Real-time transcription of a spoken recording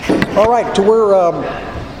All right, so we're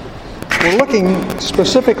looking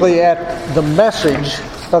specifically at the message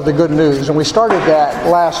of the good news, and we started that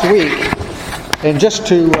last week. And just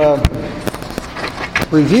to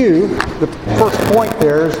review, the first point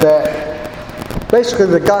there is that basically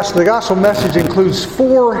the gospel message includes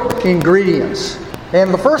 4 ingredients.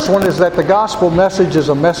 And the first one is that the gospel message is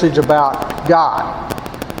a message about God.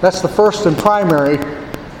 That's the first and primary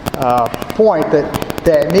point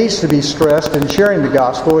that needs to be stressed in sharing the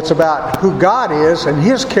gospel. It's about who God is and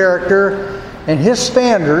His character and His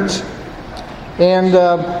standards, and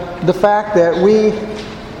the fact that we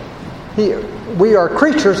are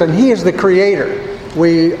creatures and He is the Creator.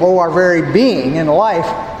 We owe our very being and life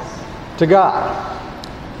to God,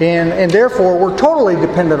 and therefore we're totally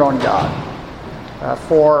dependent on God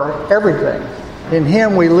for everything. In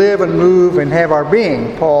Him we live and move and have our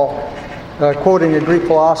being. Paul, quoting a Greek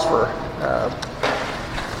philosopher,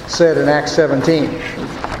 said in Acts 17.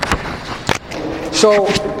 So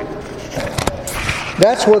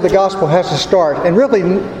that's where the gospel has to start. And really,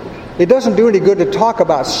 it doesn't do any good to talk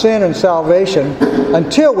about sin and salvation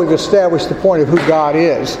until we've established the point of who God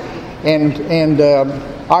is and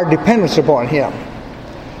our dependence upon Him.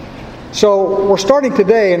 So we're starting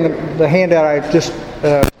today, and the handout I just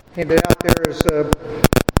handed out there is the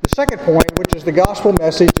second point, which is the gospel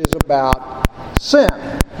message is about sin.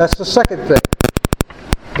 That's the second thing.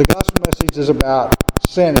 The gospel message is about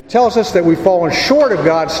sin. It tells us that we've fallen short of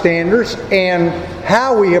God's standards and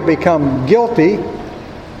how we have become guilty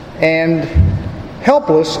and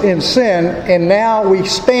helpless in sin, and now we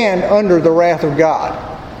stand under the wrath of God.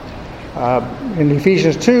 In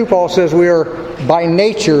Ephesians 2, Paul says we are by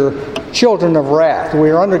nature children of wrath.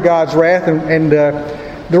 We are under God's wrath, and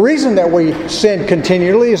the reason that we sin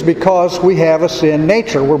continually is because we have a sin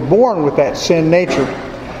nature. We're born with that sin nature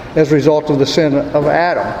as a result of the sin of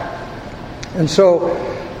Adam. And so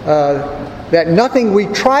that nothing we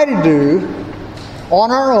try to do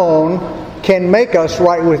on our own can make us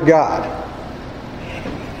right with God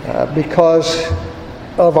because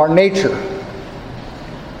of our nature.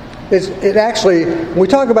 It actually, when we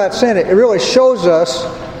talk about sin, it really shows us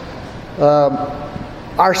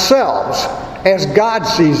ourselves as God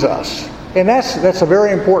sees us. And that's a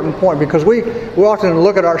very important point, because we often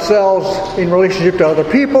look at ourselves in relationship to other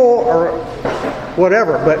people or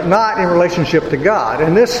whatever, but not in relationship to God.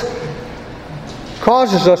 And this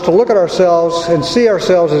causes us to look at ourselves and see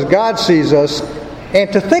ourselves as God sees us, and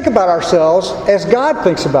to think about ourselves as God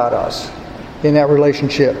thinks about us in that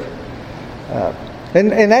relationship.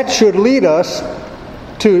 And that should lead us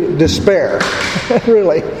to despair,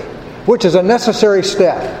 really, which is a necessary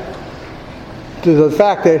step to the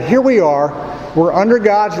fact that here we are, we're under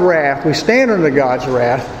God's wrath, we stand under God's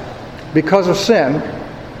wrath because of sin,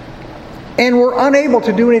 and we're unable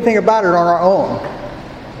to do anything about it on our own.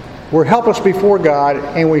 We're helpless before God,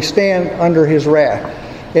 and we stand under His wrath.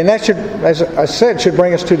 And that should, as I said, should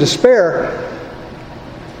bring us to despair.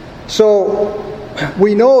 So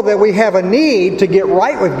we know that we have a need to get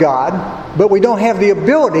right with God, but we don't have the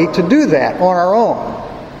ability to do that on our own.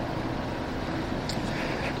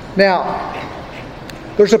 Now,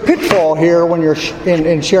 there's a pitfall here when you're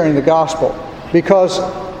in sharing the gospel, because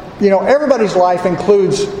everybody's life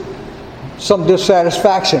includes some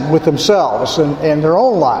dissatisfaction with themselves and their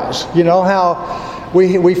own lives. You know how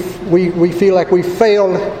we feel like we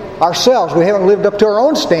failed ourselves. We haven't lived up to our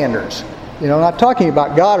own standards. Not talking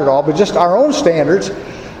about God at all, but just our own standards.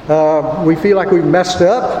 We feel like we've messed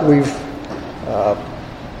up.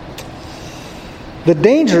 The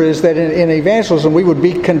danger is that in evangelism we would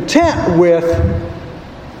be content with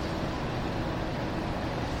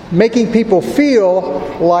making people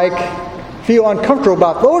feel uncomfortable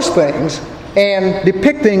about those things, and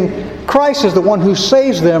depicting Christ as the one who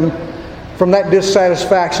saves them from that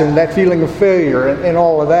dissatisfaction, that feeling of failure, and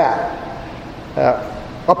all of that.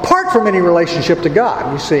 Apart from any relationship to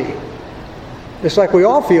God, you see. It's like we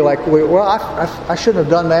all feel like, I shouldn't have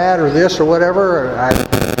done that or this or whatever. I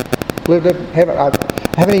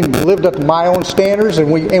haven't even lived up to my own standards,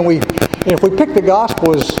 and if we pick the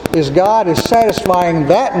gospel as God is satisfying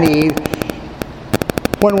that need,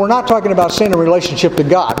 when we're not talking about sin in relationship to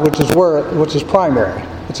God, which is primary.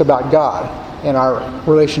 It's about God and our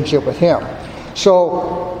relationship with Him.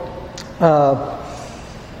 So,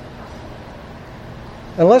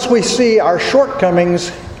 unless we see our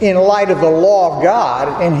shortcomings in light of the law of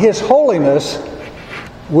God and His holiness,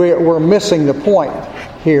 we're missing the point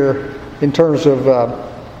here in terms of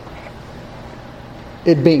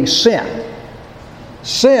it being sin.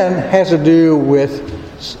 Sin has to do with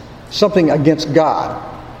something against God,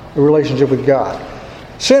 a relationship with God.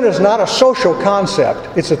 Sin is not a social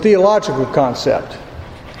concept, it's a theological concept.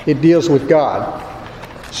 It deals with God.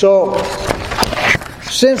 So,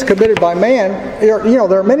 sins committed by man, there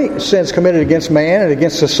are many sins committed against man and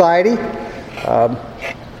against society.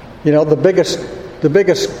 The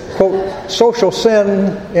biggest, quote, social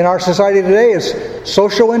sin in our society today is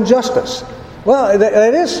social injustice. Well,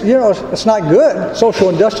 it is, it's not good. Social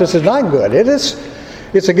injustice is not good.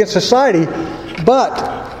 It's against society.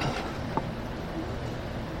 But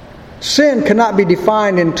sin cannot be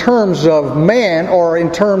defined in terms of man or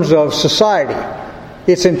in terms of society.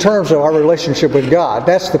 It's in terms of our relationship with God.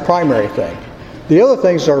 That's the primary thing. The other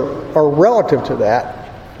things are relative to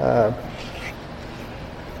that.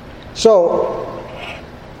 So,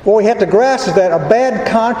 what we have to grasp is that the bad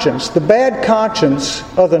conscience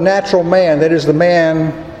of the natural man, that is the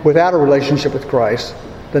man without a relationship with Christ,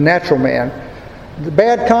 the natural man, the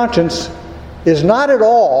bad conscience is not at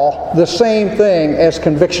all the same thing as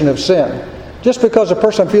conviction of sin. Just because a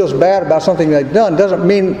person feels bad about something they've done doesn't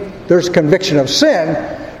mean there's conviction of sin.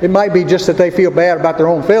 It might be just that they feel bad about their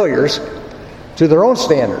own failures to their own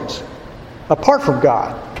standards, apart from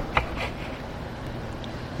God.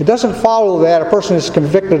 It doesn't follow that a person is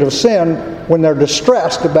convicted of sin when they're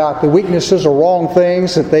distressed about the weaknesses or wrong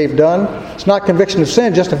things that they've done. It's not conviction of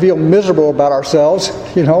sin just to feel miserable about ourselves,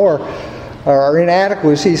 or our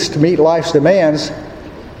inadequacies to meet life's demands.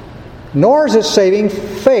 Nor is it saving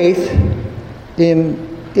faith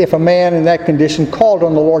if a man in that condition called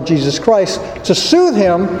on the Lord Jesus Christ to soothe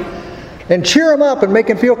him and cheer him up and make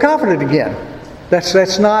him feel confident again.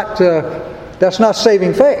 That's not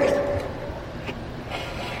saving faith.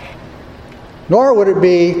 Nor would it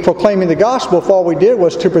be proclaiming the gospel if all we did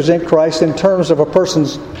was to present Christ in terms of a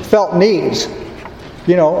person's felt needs.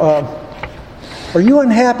 Are you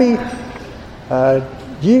unhappy?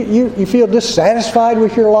 You feel dissatisfied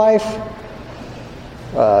with your life?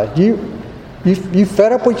 You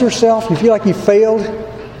fed up with yourself? You feel like you failed?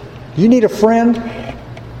 You need a friend?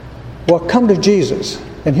 Well, come to Jesus,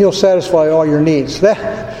 and He'll satisfy all your needs.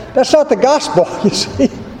 That's not the gospel, you see.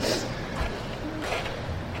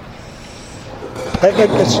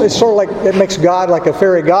 It's sort of like it makes God like a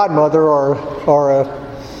fairy godmother or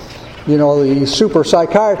the super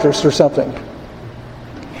psychiatrist or something.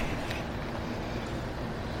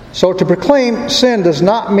 So to proclaim sin does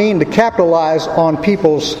not mean to capitalize on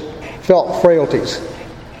people's felt frailties,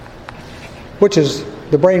 which is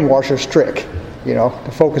the brainwasher's trick,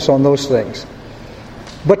 to focus on those things.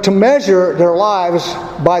 But to measure their lives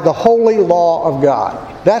by the holy law of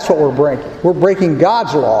God. That's what we're breaking. We're breaking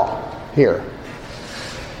God's law here.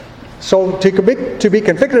 So to be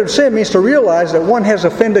convicted of sin means to realize that one has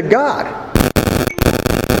offended God.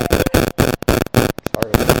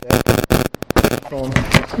 Sorry about that.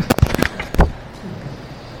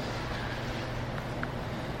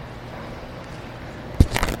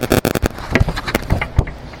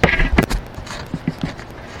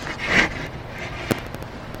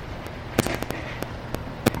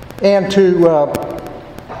 And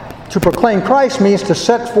to proclaim Christ means to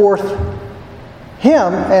set forth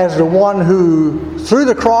Him as the one who, through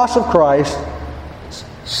the cross of Christ,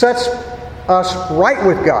 sets us right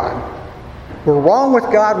with God. We're wrong with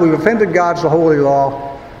God. We've offended God's holy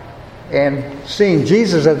law. And seeing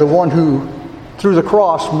Jesus as the one who, through the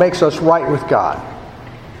cross, makes us right with God.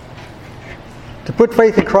 To put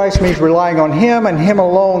faith in Christ means relying on Him and Him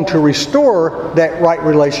alone to restore that right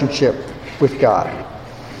relationship with God.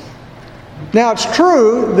 Now, it's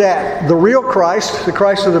true that the real Christ, the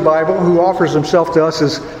Christ of the Bible, who offers Himself to us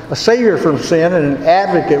as a Savior from sin and an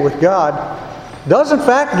advocate with God, does in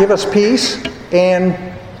fact give us peace and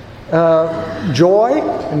joy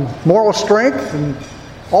and moral strength and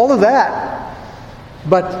all of that.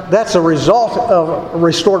 But that's a result of a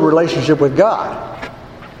restored relationship with God.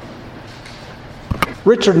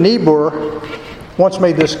 Richard Niebuhr once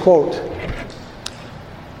made this quote: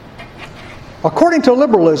 "According to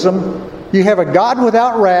liberalism, you have a God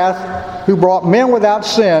without wrath who brought men without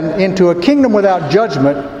sin into a kingdom without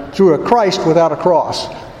judgment through a Christ without a cross."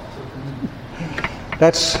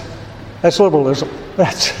 That's liberalism.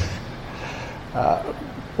 That's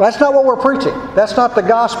not what we're preaching. That's not the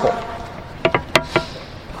gospel.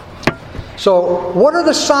 So, what are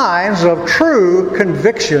the signs of true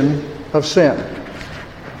conviction of sin?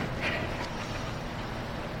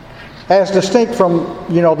 As distinct from,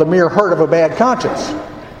 the mere hurt of a bad conscience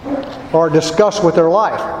or disgust with their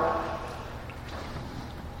life.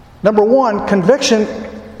 Number one, conviction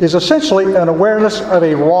is essentially an awareness of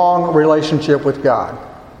a wrong relationship with God.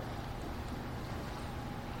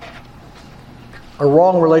 A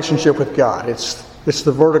wrong relationship with God. It's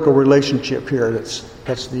the vertical relationship here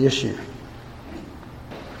that's the issue.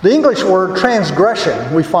 The English word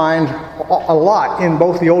transgression we find a lot in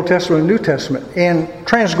both the Old Testament and New Testament. And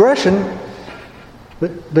transgression,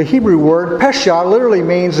 the Hebrew word pesha, literally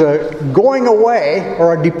means a going away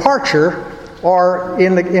or a departure, or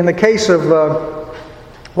in the case of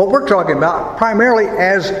what we're talking about, primarily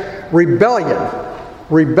as rebellion.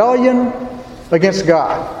 Rebellion against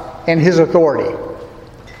God and His authority.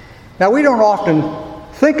 Now, we don't often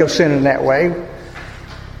think of sin in that way,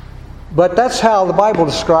 but that's how the Bible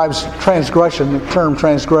describes transgression, the term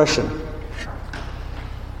transgression.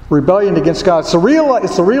 Rebellion against God. It's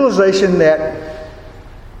the realization that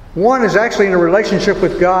one is actually in a relationship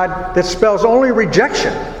with God that spells only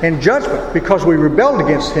rejection and judgment because we rebelled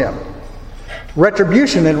against Him.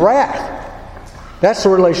 Retribution and wrath. That's the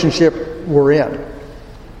relationship we're in,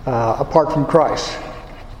 apart from Christ.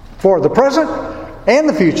 For the present and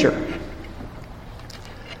the future.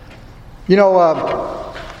 You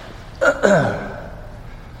know,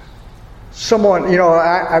 someone,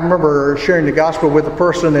 I remember sharing the gospel with a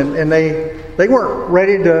person, and they weren't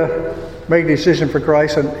ready to make a decision for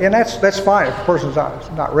Christ, and that's fine if the person's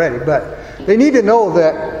not ready, but they need to know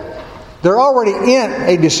that they're already in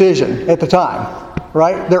a decision at the time,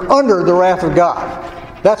 right? They're under the wrath of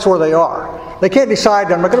God. That's where they are. They can't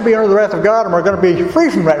decide, am I going to be under the wrath of God, or am I going to be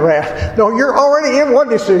free from that wrath? No, you're already in one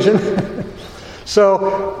decision.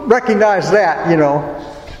 So recognize that,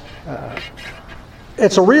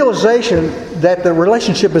 it's a realization that the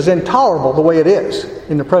relationship is intolerable the way it is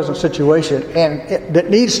in the present situation, and that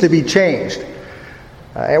needs to be changed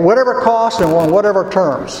at whatever cost and on whatever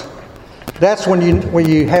terms. That's when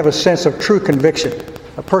you have a sense of true conviction.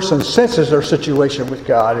 A person senses their situation with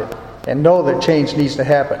God and know that change needs to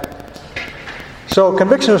happen. So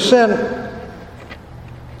conviction of sin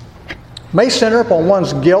may center upon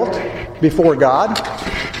one's guilt before God,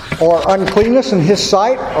 or uncleanness in His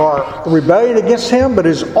sight, or rebellion against Him, but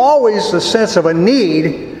is always the sense of a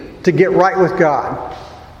need to get right with God.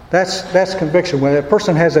 That's conviction, when a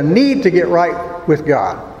person has a need to get right with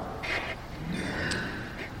God.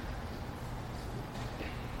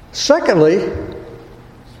 Secondly,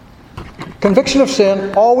 conviction of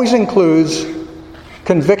sin always includes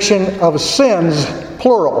conviction of sins,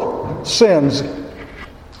 plural, sins.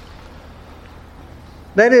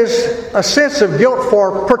 That is a sense of guilt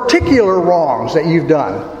for particular wrongs that you've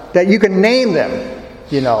done, that you can name them,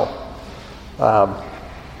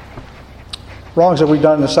 wrongs that we've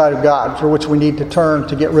done in the sight of God, for which we need to turn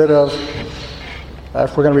to get rid of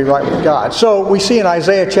if we're going to be right with God. So we see in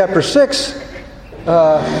Isaiah chapter 6,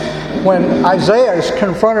 when Isaiah is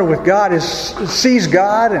confronted with God, sees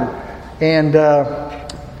God, and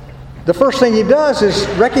the first thing he does is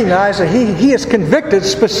recognize that he is convicted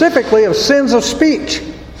specifically of sins of speech.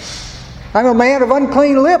 I'm a man of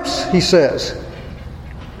unclean lips, he says.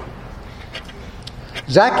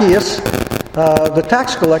 Zacchaeus, the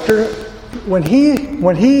tax collector, when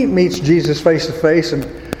he meets Jesus face to face,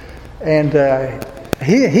 and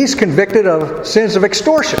he's convicted of sins of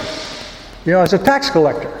extortion, as a tax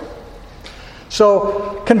collector.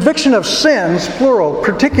 So conviction of sins, plural,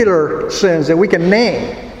 particular sins that we can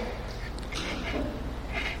name.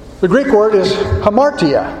 The Greek word is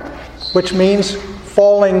hamartia, which means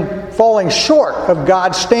falling short of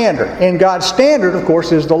God's standard. And God's standard, of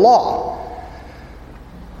course, is the law.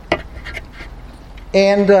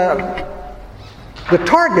 And the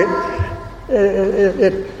target,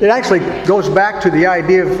 it actually goes back to the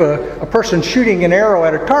idea of a person shooting an arrow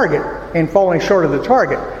at a target and falling short of the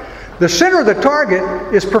target. The center of the target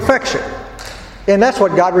is perfection. And that's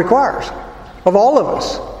what God requires of all of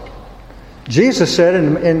us. Jesus said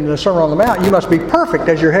in the Sermon on the Mount, you must be perfect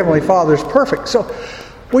as your Heavenly Father is perfect. So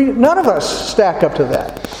none of us stack up to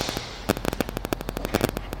that.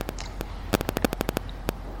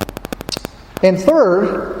 And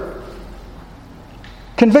third,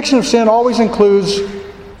 conviction of sin always includes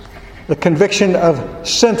the conviction of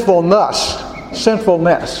sinfulness.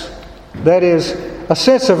 That is, a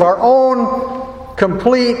sense of our own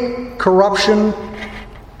complete corruption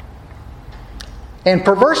and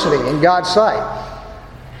perversity in God's sight.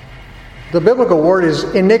 The biblical word is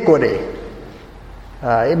iniquity.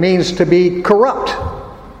 It means to be corrupt.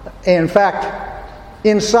 In fact,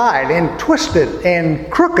 inside and twisted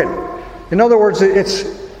and crooked. In other words, it's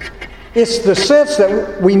the sense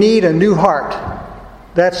that we need a new heart.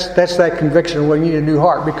 That's that conviction. We need a new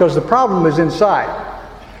heart because the problem is inside.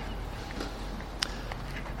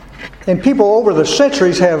 And people over the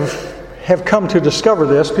centuries have come to discover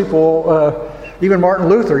this. People. Even Martin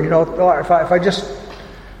Luther, if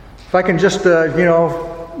I can just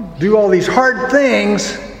do all these hard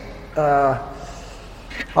things, I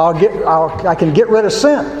can get rid of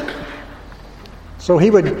sin. So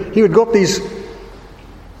he would go up these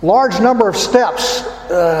large number of steps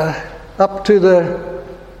up to the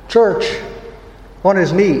church on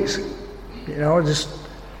his knees, just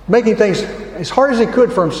making things as hard as he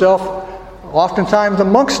could for himself. Oftentimes the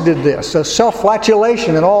monks did this,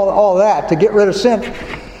 self-flagellation and all that to get rid of sin.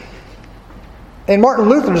 And Martin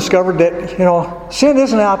Luther discovered that, sin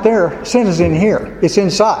isn't out there, sin is in here. It's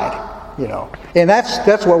inside, And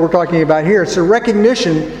that's what we're talking about here. It's a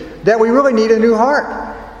recognition that we really need a new heart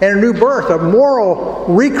and a new birth, a moral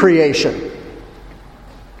recreation.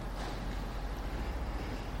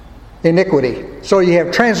 Iniquity. So you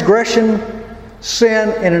have transgression, sin,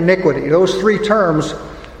 and iniquity. Those three terms.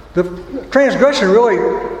 The transgression really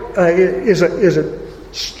is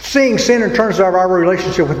seeing sin in terms of our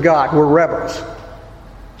relationship with God. We're rebels.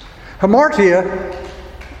 Hamartia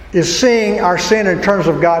is seeing our sin in terms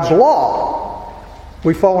of God's law.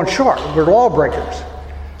 We've fallen short. We're lawbreakers.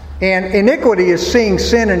 And iniquity is seeing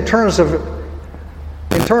sin in terms of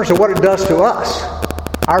what it does to us,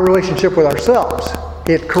 our relationship with ourselves.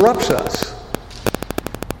 It corrupts us.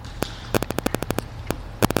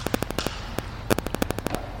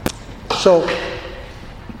 So,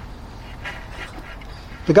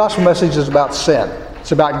 the gospel message is about sin.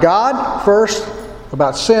 It's about God first,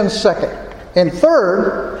 about sin second. And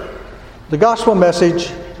third, the gospel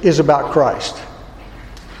message is about Christ.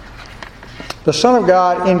 The Son of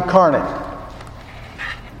God incarnate.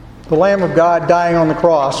 The Lamb of God dying on the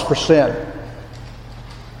cross for sin.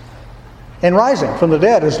 And rising from the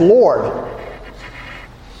dead as Lord.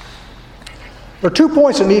 There are 2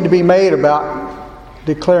 points that need to be made about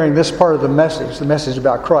declaring this part of the message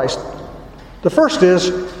about Christ. The first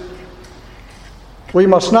is, we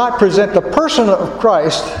must not present the person of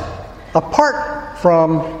Christ apart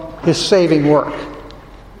from His saving work.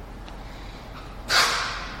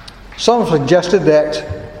 Some suggested that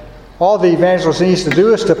all the evangelist needs to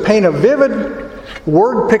do is to paint a vivid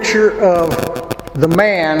word picture of the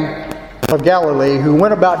man of Galilee who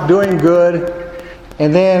went about doing good,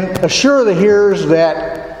 and then assure the hearers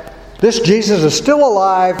that this Jesus is still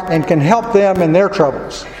alive and can help them in their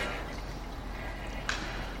troubles.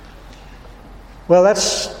 Well,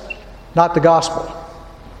 that's not the gospel.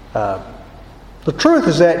 The truth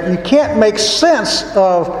is that you can't make sense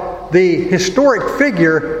of the historic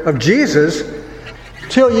figure of Jesus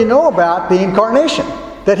till you know about the incarnation,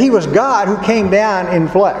 that He was God who came down in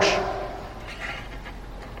flesh,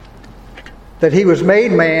 that He was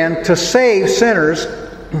made man to save sinners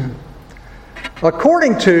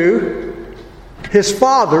according to His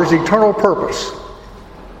Father's eternal purpose.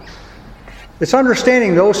 It's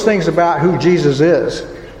understanding those things about who Jesus is.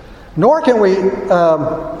 Nor can we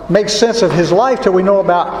make sense of His life till we know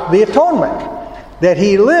about the atonement. That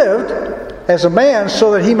He lived as a man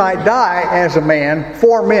so that He might die as a man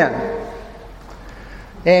for men.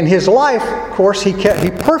 And His life, of course, He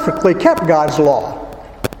perfectly kept God's law.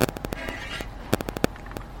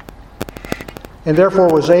 And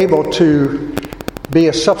therefore was able to be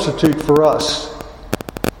a substitute for us.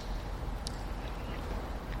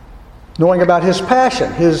 Knowing about His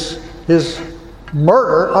passion, His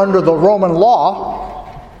murder under the Roman law,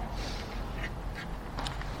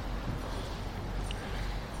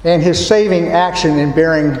 and His saving action in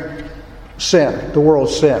bearing sin, the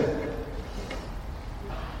world's sin.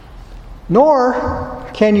 Nor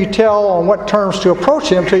can you tell on what terms to approach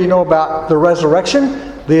Him till you know about the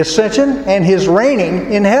resurrection, the ascension, and His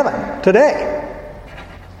reigning in heaven today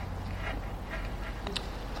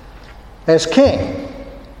as King,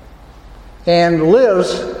 and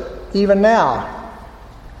lives even now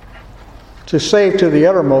to save to the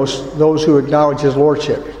uttermost those who acknowledge His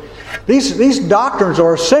lordship. These doctrines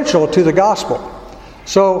are essential to the gospel.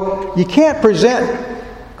 So you can't present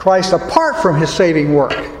Christ apart from His saving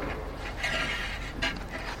work.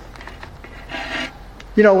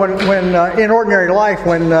 You know, when in ordinary life,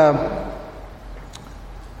 when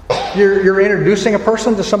you're introducing a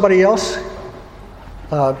person to somebody else,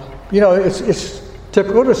 it's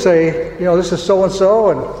typical to say, this is so and so,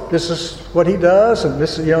 and this is what he does, and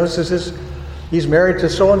this is his. He's married to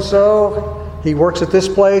so and so. He works at this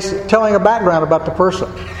place, telling a background about the person.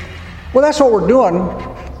 Well, that's what we're doing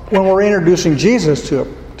when we're introducing Jesus to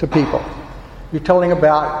people. You're telling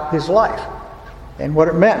about His life and what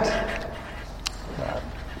it meant,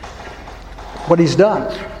 what He's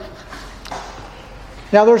done.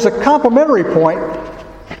 Now, there's a complementary point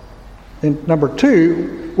in number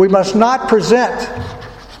 2. We must not present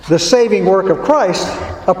the saving work of Christ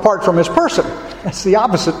apart from His person. That's the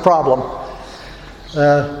opposite problem.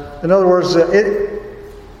 In other words,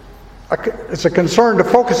 it's a concern to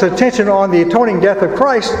focus attention on the atoning death of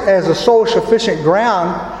Christ as the sole sufficient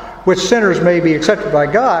ground which sinners may be accepted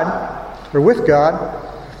by God, or with God,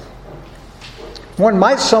 one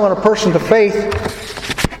might summon a person to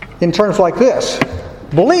faith in terms like this.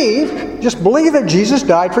 Just believe that Jesus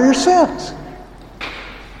died for your sins.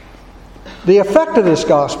 The effect of this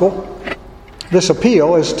gospel, this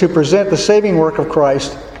appeal, is to present the saving work of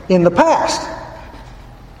Christ in the past.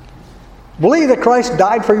 Believe that Christ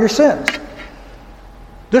died for your sins.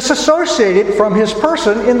 Disassociate it from His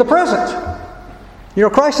person in the present. You know,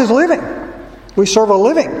 Christ is living. We serve a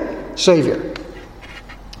living Savior.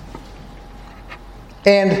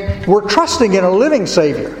 And we're trusting in a living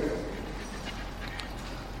Savior.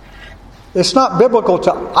 It's not biblical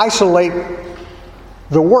to isolate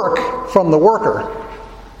the work from the worker.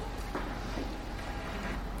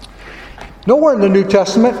 Nowhere in the New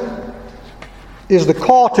Testament is the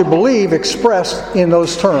call to believe expressed in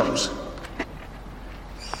those terms.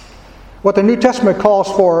 What the New Testament calls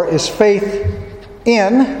for is faith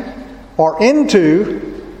in, or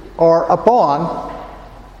into, or upon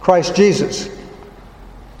Christ Jesus.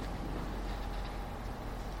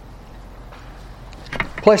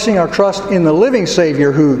 Placing our trust in the living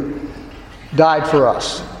Savior who died for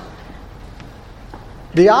us.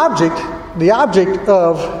 The object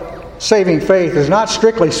of saving faith is not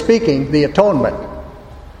strictly speaking the atonement,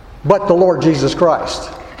 but the Lord Jesus Christ,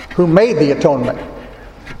 who made the atonement.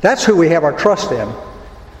 That's who we have our trust in.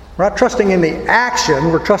 We're not trusting in the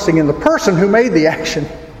action, we're trusting in the person who made the action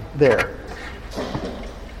there.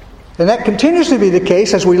 And that continues to be the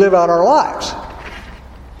case as we live out our lives.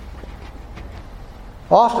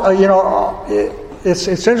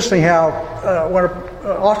 It's interesting how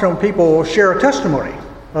often when people share a testimony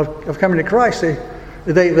of coming to Christ,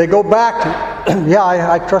 they go back to,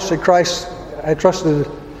 I trusted Christ. I trusted,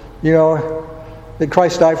 that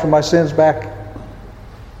Christ died for my sins back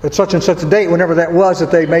at such and such a date, whenever that was,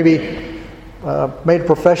 that they maybe made a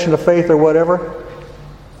profession of faith or whatever.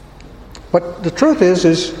 But the truth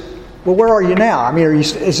is, well, where are you now? I mean,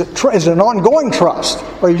 is it an ongoing trust?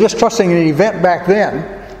 Or are you just trusting in an event back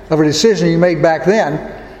then, of a decision you made back then?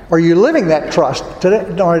 Or are you living that trust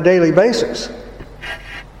today, on a daily basis?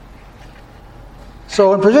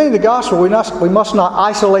 So in presenting the gospel, we must not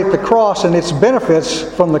isolate the cross and its benefits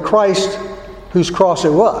from the Christ whose cross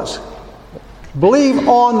it was. Believe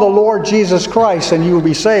on the Lord Jesus Christ and you will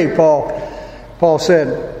be saved, Paul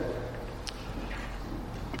said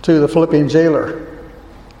to the Philippian jailer.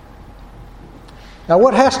 Now,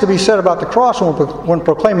 what has to be said about the cross when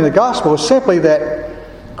proclaiming the gospel is simply that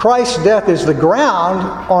Christ's death is the ground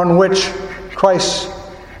on which Christ's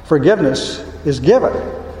forgiveness is given.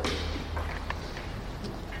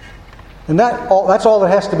 And that's all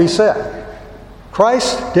that has to be said.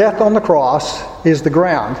 Christ's death on the cross is the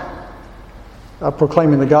ground of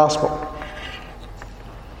proclaiming the gospel.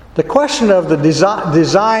 The question of the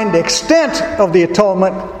designed extent of the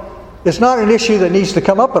atonement is not an issue that needs to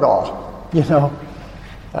come up at all.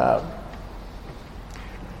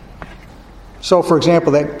 So, for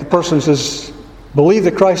example, that the person says, believe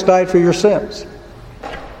that Christ died for your sins.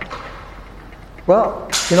 Well,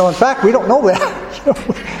 in fact, we don't know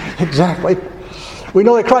that exactly. We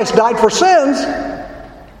know that Christ died for sins.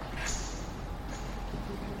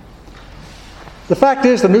 The fact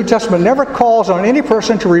is, the New Testament never calls on any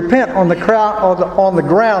person to repent on the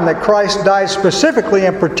ground that Christ died specifically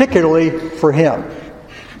and particularly for him.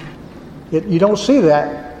 You don't see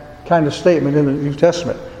that kind of statement in the New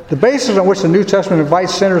Testament. The basis on which the New Testament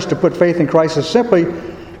invites sinners to put faith in Christ is simply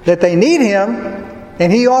that they need Him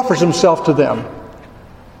and He offers Himself to them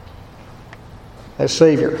as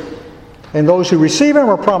Savior. And those who receive Him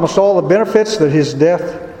are promised all the benefits that His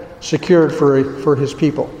death secured for His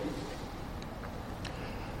people.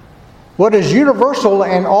 What is universal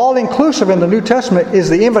and all-inclusive in the New Testament is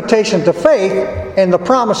the invitation to faith and the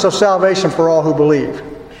promise of salvation for all who believe.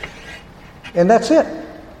 And that's it.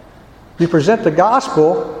 We present the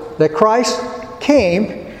gospel that Christ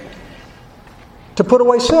came to put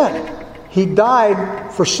away sin. He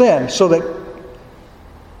died for sin so that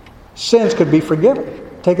sins could be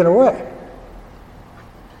forgiven, taken away.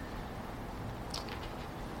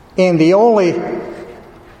 And the only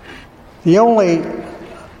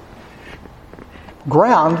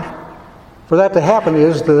ground for that to happen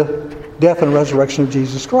is the death and resurrection of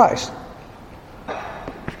Jesus Christ.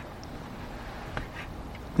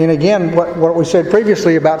 And again, what we said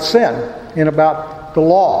previously about sin and about the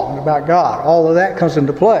law and about God, all of that comes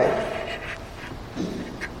into play.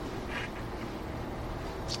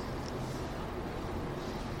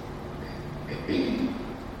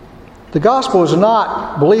 The gospel is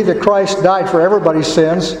not believe that Christ died for everybody's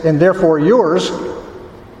sins and therefore yours,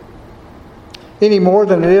 any more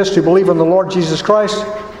than it is to believe in the Lord Jesus Christ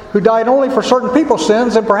who died only for certain people's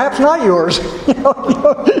sins and perhaps not yours.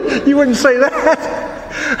 You wouldn't say that.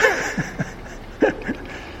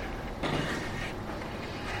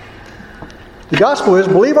 The gospel is,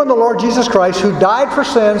 believe on the Lord Jesus Christ, who died for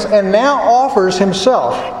sins and now offers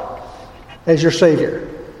himself as your Savior.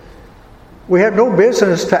 We have no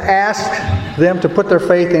business to ask them to put their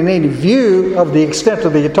faith in any view of the extent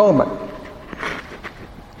of the atonement.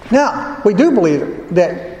 Now, we do believe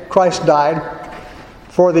that Christ died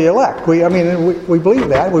for the elect. We believe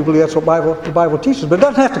that. We believe that's what the Bible teaches. But it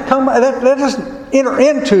doesn't have to come. That doesn't enter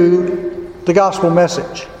into the gospel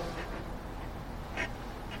message.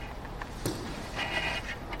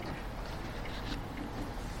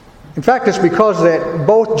 In fact, it's because that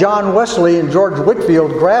both John Wesley and George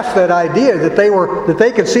Whitefield grasped that idea that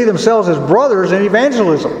they could see themselves as brothers in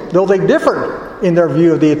evangelism, though they differed in their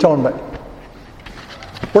view of the atonement.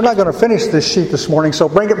 We're not going to finish this sheet this morning, so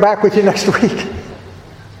bring it back with you next week.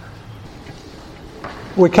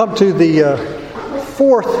 We come to the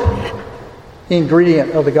fourth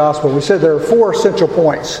ingredient of the gospel. We said there are 4 essential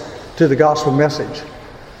points to the gospel message.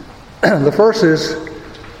 The first is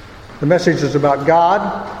the message is about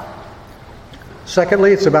God.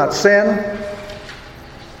 Secondly, it's about sin.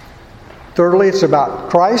 Thirdly, it's about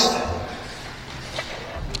Christ.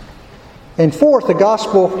 And fourth, the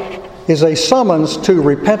gospel is a summons to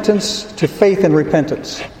repentance, to faith and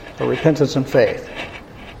repentance, or repentance and faith.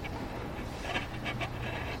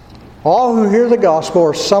 All who hear the gospel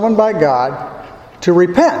are summoned by God to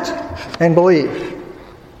repent and believe.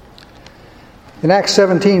 In Acts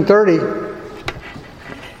 17:30,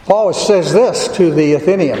 Paul says this to the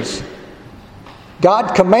Athenians: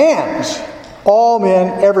 God commands all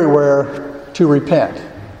men everywhere to repent.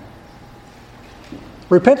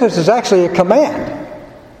 Repentance is actually a command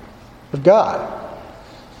of God.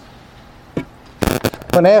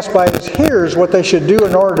 When asked by his hearers what they should do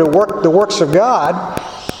in order to work the works of God,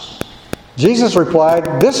 Jesus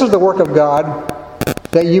replied, "This is the work of God,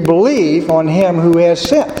 that you believe on him who has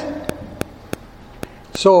sent."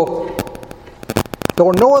 So,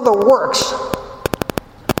 though no other works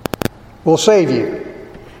will save you,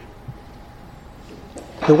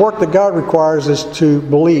 the work that God requires is to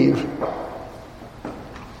believe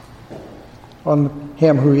on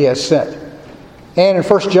him who he has sent. And in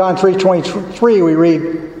 1 John 3:23 we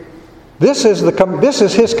read, this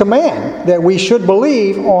is his command, that we should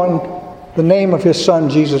believe on the name of his Son,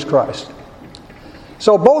 Jesus Christ.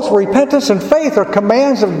 So both repentance and faith are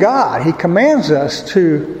commands of God. He commands us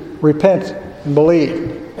to repent and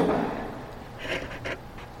believe.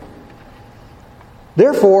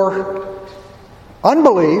 Therefore,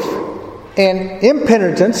 unbelief and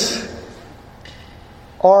impenitence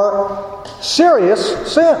are serious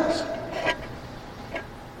sins.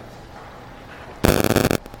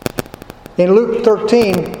 In Luke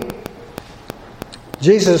 13,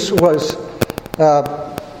 Jesus was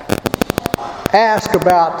asked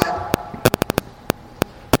about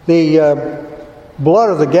the blood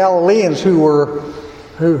of the Galileans who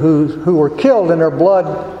were killed, and their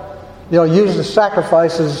blood, used as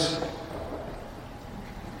sacrifices.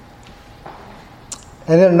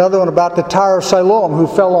 And then another one about the Tower of Siloam, who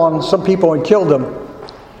fell on some people and killed them.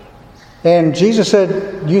 And Jesus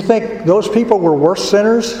said, "Do you think those people were worse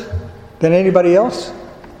sinners than anybody else?"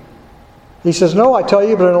 He says, "No, I tell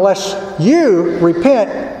you, but unless you repent,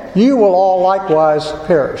 you will all likewise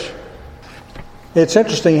perish." It's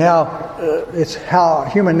interesting how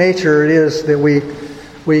human nature it is that we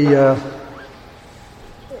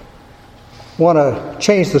want to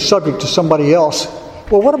change the subject to somebody else.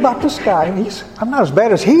 Well, what about this guy? I'm not as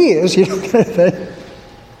bad as he is, kind of thing.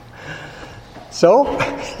 So,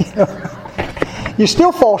 you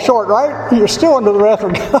still fall short, right? You're still under the wrath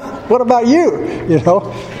of God. What about you?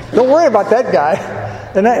 Don't worry about that guy.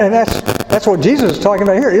 And that's what Jesus is talking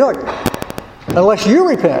about here. Look, unless you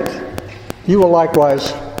repent, you will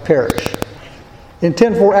likewise perish. In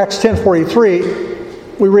Acts 10:43,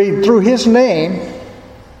 we read, "Through his name,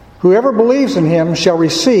 whoever believes in him shall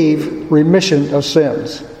receive remission of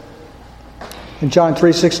sins." In John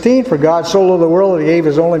 3:16, "For God so loved the world that he gave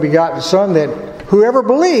his only begotten Son, that whoever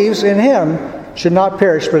believes in him should not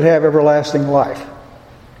perish but have everlasting life."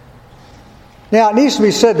 Now, it needs to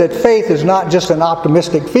be said that faith is not just an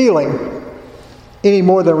optimistic feeling, any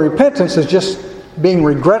more than repentance is just being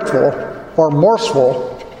regretful or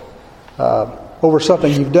remorseful over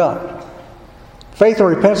something you've done. Faith and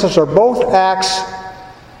repentance are both acts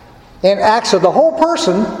of the whole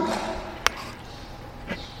person,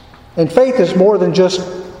 and faith is more than just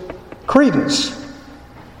credence.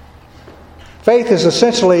 Faith is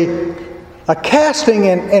essentially a casting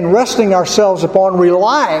and resting ourselves upon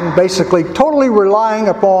relying, basically totally relying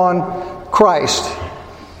upon Christ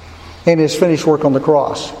and His finished work on the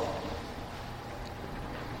cross.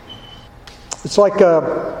 It's like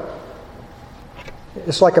a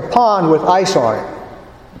pond with ice on it.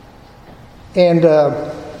 And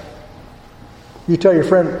you tell your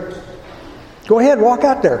friend, go ahead, walk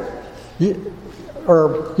out there. You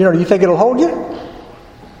think it'll hold you?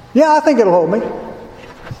 Yeah, I think it'll hold me.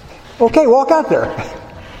 Okay, walk out there.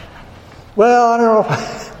 Well, I don't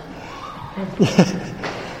know.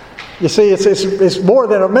 You see, it's more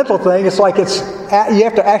than a mental thing. It's like you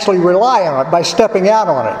have to actually rely on it by stepping out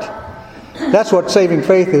on it. That's what saving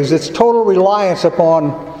faith is. It's total reliance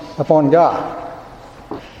upon God.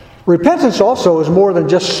 Repentance also is more than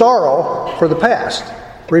just sorrow for the past.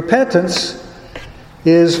 Repentance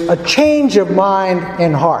is a change of mind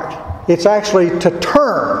and heart. It's actually to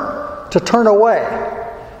turn away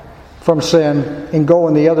from sin and go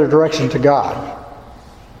in the other direction to God.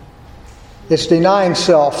 It's denying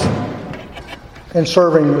self and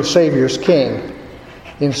serving the Savior's King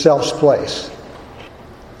in self's place.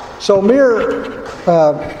 So mere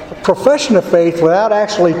profession of faith without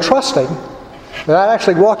actually trusting, without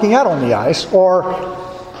actually walking out on the ice, or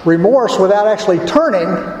remorse without actually turning,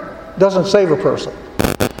 doesn't save a person.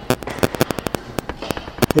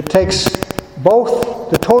 It takes both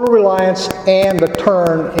the total reliance and the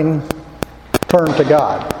turn to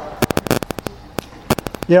God.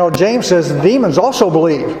 You know, James says the demons also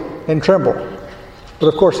believe and tremble. But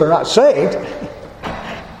of course they're not saved.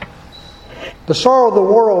 The sorrow of the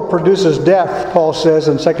world produces death, Paul says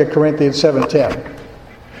in 2 Corinthians 7:10.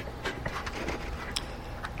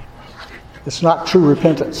 It's not true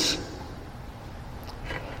repentance.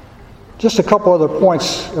 Just a couple other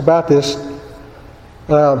points about this.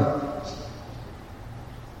 The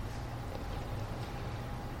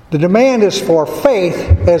demand is for faith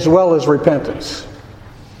as well as repentance.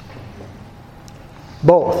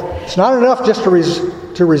 Both. It's not enough just to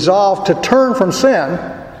resolve to turn from sin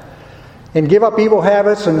and give up evil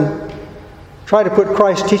habits and try to put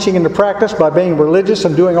Christ's teaching into practice by being religious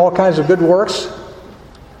and doing all kinds of good works.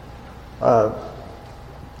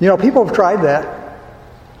 People have tried that.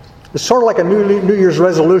 It's sort of like a New Year's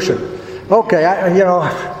resolution. Okay,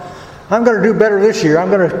 I'm going to do better this year. I'm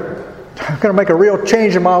going to make a real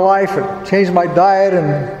change in my life and change my diet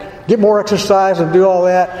and get more exercise and do all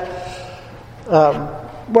that.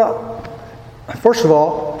 Well, first of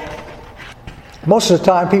all, most of the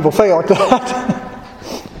time people fail at that.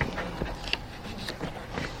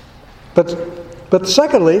 But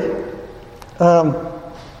secondly,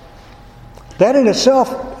 that in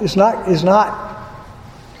itself is not going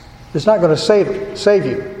to save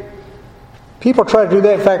you. People try to do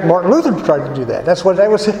that. In fact, Martin Luther tried to do that.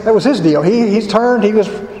 That was his deal. He turned. He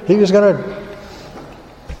was going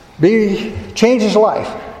to change his life.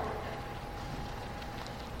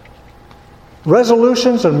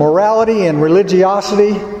 Resolutions and morality and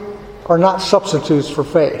religiosity are not substitutes for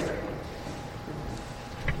faith.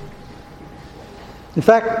 In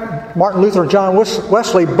fact, Martin Luther and John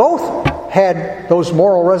Wesley both had those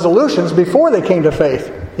moral resolutions before they came to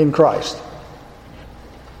faith in Christ.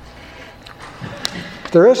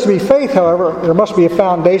 If there is to be faith, however, there must be a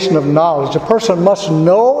foundation of knowledge. A person must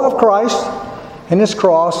know of Christ and His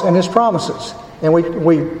cross and His promises. And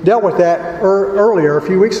we dealt with that earlier, a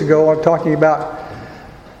few weeks ago, on talking about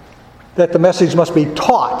that the message must be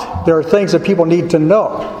taught. There are things that people need to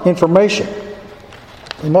know, information.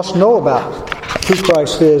 They must know about who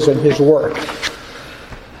Christ is and His work.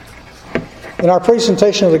 In our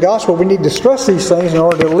presentation of the gospel, we need to stress these things in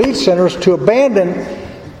order to lead sinners to abandon,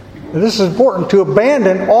 and this is important, to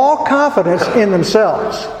abandon all confidence in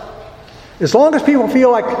themselves. As long as people feel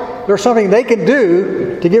like there's something they can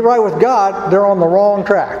do to get right with God, they're on the wrong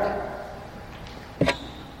track.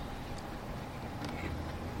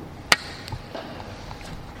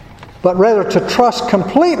 But rather to trust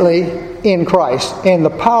completely in Christ and the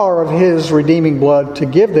power of His redeeming blood to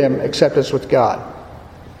give them acceptance with God.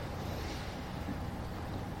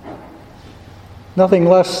 Nothing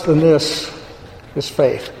less than this is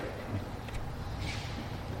faith.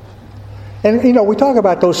 And, we talk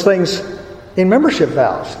about those things in membership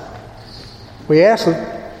vows. We ask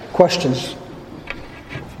the questions.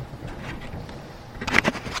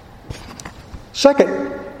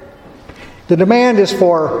 Second, the demand is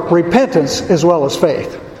for repentance as well as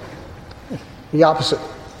faith. The opposite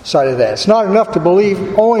side of that. It's not enough to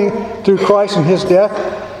believe only through Christ and His death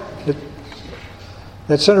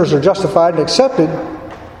that sinners are justified and accepted,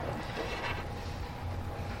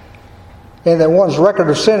 and that one's record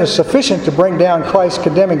of sin is sufficient to bring down Christ's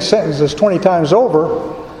condemning sentences 20 times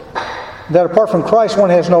over. that apart from Christ one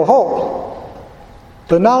has no hope.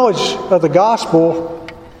 The knowledge of the gospel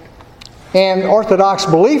and orthodox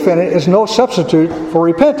belief in it is no substitute for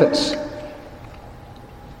repentance.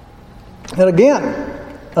 And again,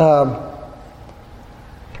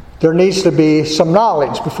 there needs to be some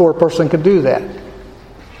knowledge before a person can do that.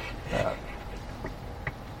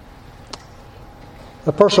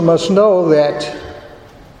 A person must know that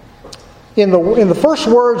in the first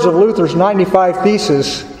words of Luther's 95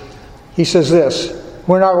 Theses, he says this: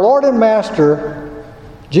 when our Lord and Master,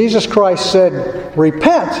 Jesus Christ, said,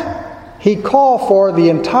 "Repent," he called for the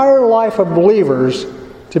entire life of believers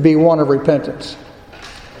to be one of repentance.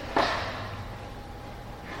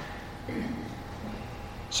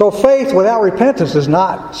 So faith without repentance is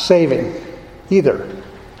not saving either.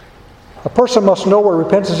 A person must know what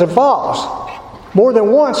repentance involves. More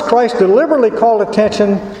than once, Christ deliberately called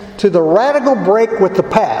attention to the radical break with the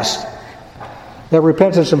past that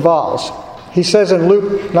repentance involves. He says in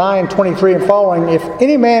Luke 9:23 and following, "If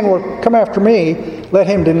any man will come after me, let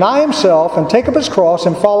him deny himself and take up his cross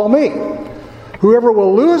and follow me. Whoever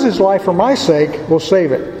will lose his life for my sake will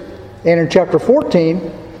save it." And in chapter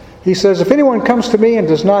 14, he says, "If anyone comes to me and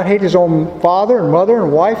does not hate his own father and mother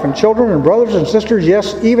and wife and children and brothers and sisters,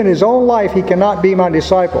 yes, even his own life, he cannot be my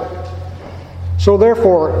disciple. So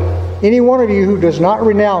therefore, any one of you who does not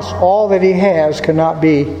renounce all that he has cannot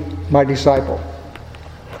be my disciple."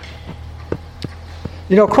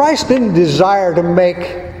 You know, Christ didn't desire to make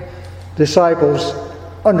disciples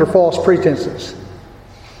under false pretenses.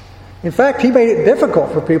 In fact, he made it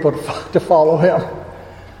difficult for people to follow him.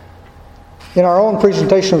 In our own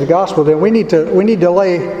presentation of the gospel, then we need to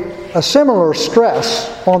lay a similar stress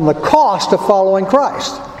on the cost of following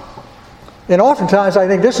Christ. And oftentimes, I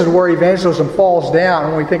think this is where evangelism falls down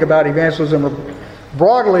when we think about evangelism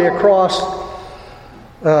broadly across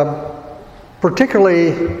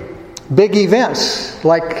particularly big events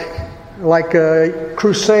like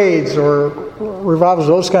crusades or revivals,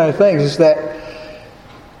 those kind of things, is that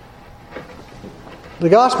the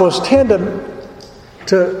Gospels tend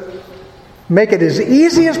to make it as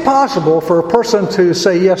easy as possible for a person to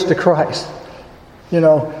say yes to Christ. You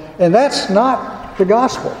know, and that's not the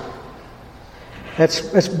gospel. That's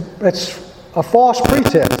a false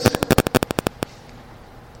pretense.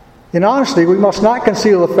 In honesty, we must not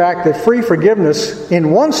conceal the fact that free forgiveness,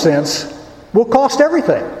 in one sense, will cost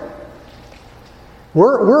everything.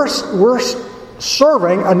 We're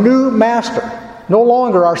serving a new master, no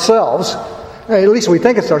longer ourselves. At least we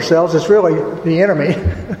think it's ourselves. It's really the enemy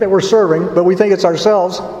that we're serving, but we think it's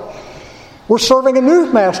ourselves. We're serving a new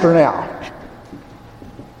master now.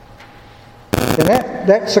 And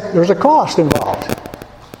there's a cost involved.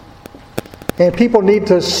 And people need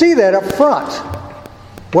to see that up front,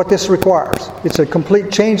 what this requires. It's a complete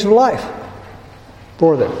change of life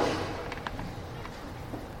for them.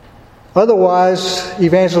 Otherwise,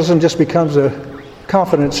 evangelism just becomes a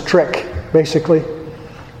confidence trick, basically.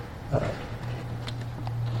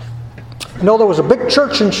 You know, there was a big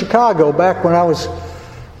church in Chicago back when I was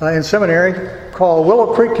in seminary called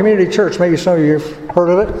Willow Creek Community Church. Maybe some of you have heard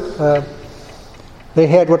of it. They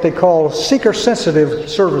had what they call seeker-sensitive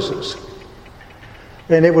services.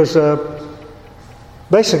 And it was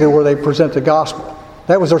basically where they present the gospel.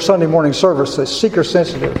 That was their Sunday morning service, the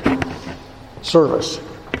seeker-sensitive service.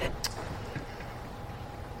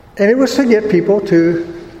 And it was to get people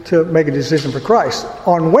to make a decision for Christ.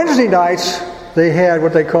 On Wednesday nights, they had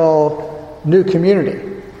what they call New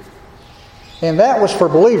Community. And that was for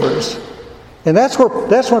believers. And that's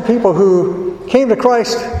when people who came to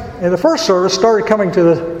Christ in the first service started coming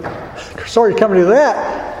to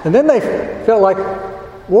that. And then they felt like,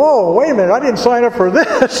 whoa, wait a minute, I didn't sign up for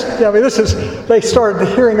this. I mean, they started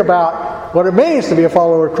hearing about what it means to be a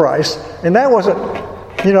follower of Christ. And that wasn't,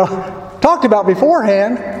 talked about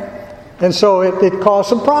beforehand. And so it caused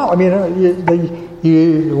some problem.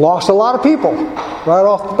 You lost a lot of people right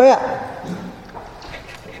off the bat.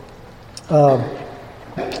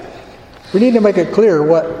 We need to make it clear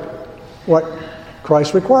what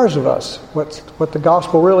Christ requires of us, what the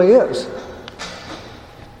gospel really is.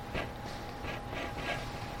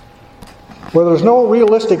 Where there's no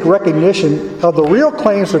realistic recognition of the real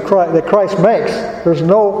claims that Christ makes,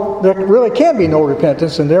 there really can be no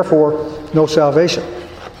repentance and therefore no salvation.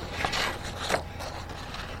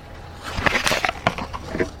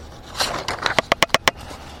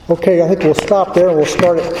 Okay, I think we'll stop there and we'll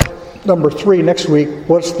start at number 3 next week.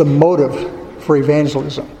 What's the motive for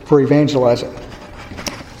evangelizing?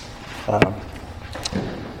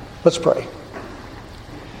 Let's pray.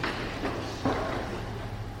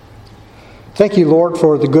 Thank you, Lord,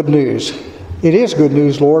 for the good news. It is good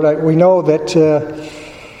news, Lord. We know that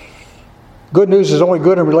good news is only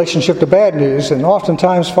good in relationship to bad news, and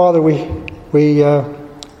oftentimes, Father, we don't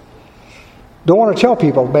want to tell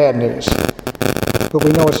people bad news, but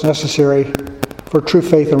we know it's necessary for true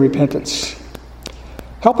faith and repentance.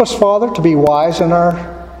 Help us, Father, to be wise in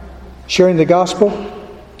our sharing the gospel,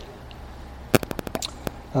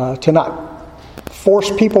 to not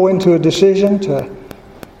force people into a decision,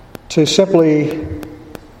 to simply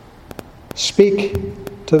speak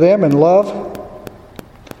to them in love,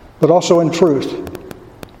 but also in truth.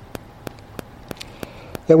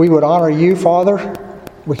 That we would honor you, Father,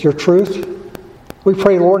 with your truth. We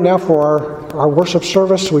pray, Lord, now for our worship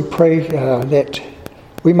service. We pray that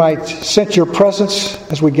we might sense your presence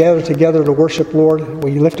as we gather together to worship, Lord.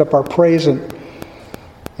 We lift up our praise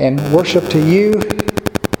and worship to you.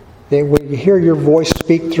 That we hear your voice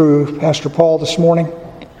speak through Pastor Paul this morning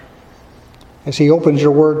as he opens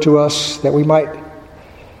your word to us, that we might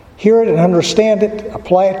hear it and understand it,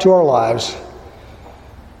 apply it to our lives,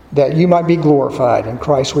 that you might be glorified. In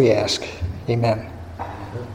Christ we ask. Amen.